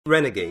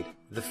Renegade,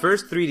 the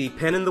first 3D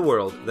pen in the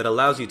world that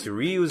allows you to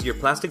reuse your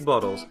plastic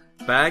bottles,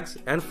 bags,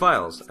 and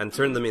files and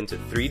turn them into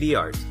 3D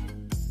art.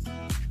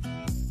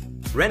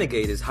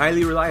 Renegade is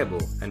highly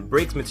reliable and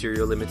breaks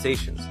material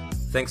limitations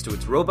thanks to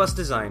its robust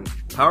design,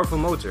 powerful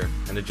motor,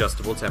 and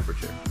adjustable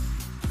temperature.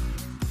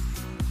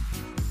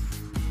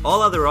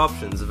 All other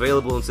options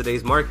available in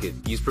today's market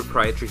use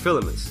proprietary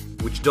filaments,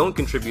 which don't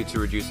contribute to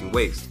reducing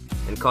waste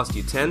and cost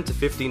you $10 to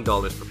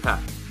 $15 per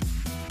pack.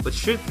 But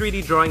should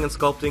 3D drawing and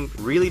sculpting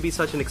really be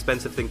such an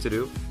expensive thing to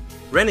do?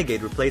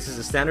 Renegade replaces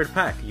a standard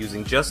pack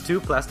using just 2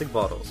 plastic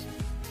bottles.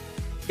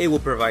 It will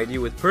provide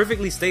you with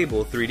perfectly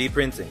stable 3D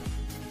printing.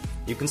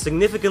 You can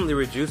significantly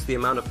reduce the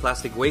amount of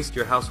plastic waste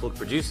your household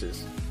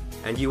produces,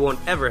 and you won't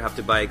ever have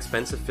to buy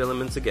expensive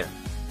filaments again.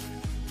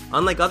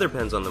 Unlike other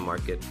pens on the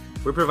market,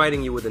 we're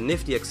providing you with a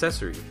nifty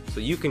accessory so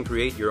you can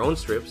create your own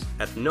strips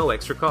at no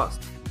extra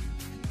cost.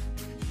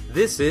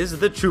 This is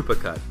the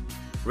Chupa-Cut,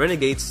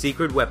 Renegade's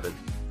secret weapon.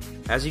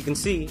 As you can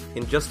see,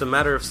 in just a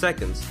matter of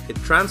seconds, it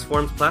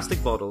transforms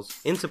plastic bottles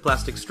into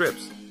plastic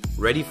strips,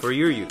 ready for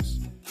your use.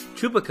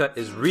 Chupa-Cut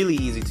is really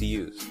easy to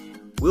use.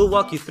 We'll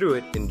walk you through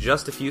it in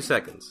just a few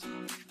seconds.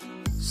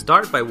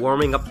 Start by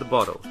warming up the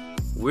bottle.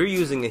 We're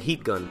using a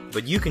heat gun,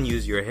 but you can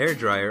use your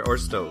hairdryer or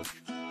stove.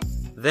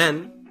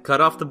 Then, cut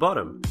off the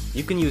bottom.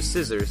 You can use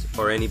scissors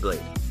or any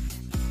blade.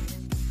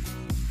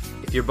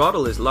 If your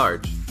bottle is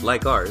large,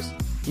 like ours,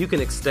 you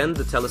can extend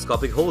the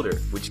telescopic holder,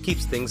 which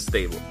keeps things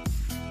stable.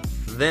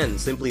 Then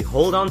simply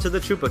hold on to the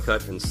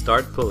Chupa-Cut and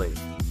start pulling.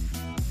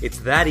 It's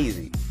that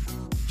easy.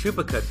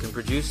 Chupa-Cut can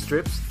produce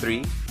strips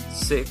 3,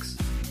 6,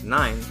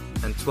 9,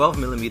 and 12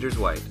 millimeters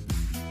wide.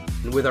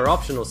 And with our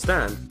optional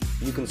stand,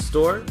 you can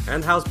store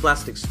and house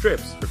plastic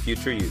strips for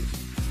future use.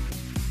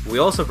 We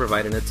also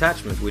provide an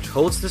attachment which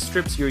holds the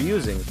strips you're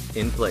using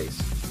in place.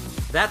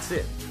 That's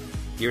it.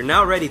 You're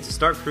now ready to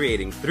start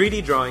creating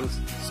 3D drawings,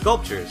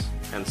 sculptures,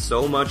 and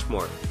so much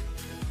more.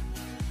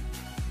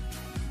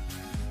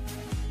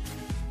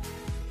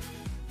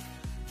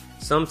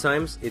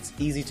 Sometimes it's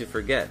easy to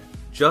forget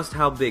just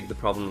how big the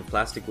problem of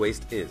plastic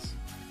waste is.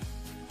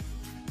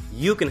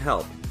 You can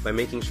help by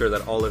making sure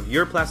that all of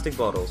your plastic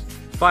bottles,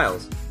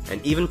 files,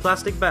 and even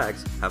plastic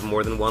bags have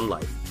more than one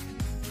life.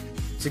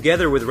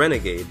 Together with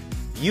Renegade,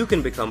 you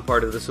can become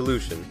part of the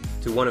solution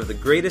to one of the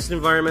greatest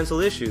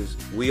environmental issues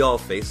we all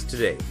face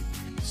today.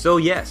 So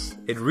yes,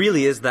 it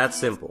really is that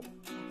simple.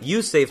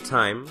 You save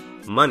time,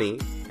 money,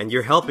 and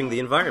you're helping the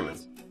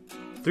environment.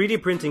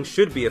 3D printing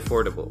should be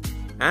affordable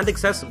and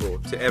accessible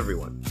to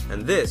everyone,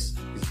 and this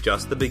is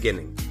just the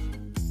beginning.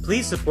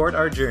 Please support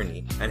our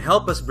journey and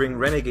help us bring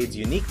Renegade's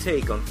unique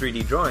take on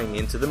 3D drawing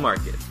into the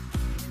market.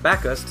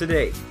 Back us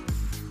today!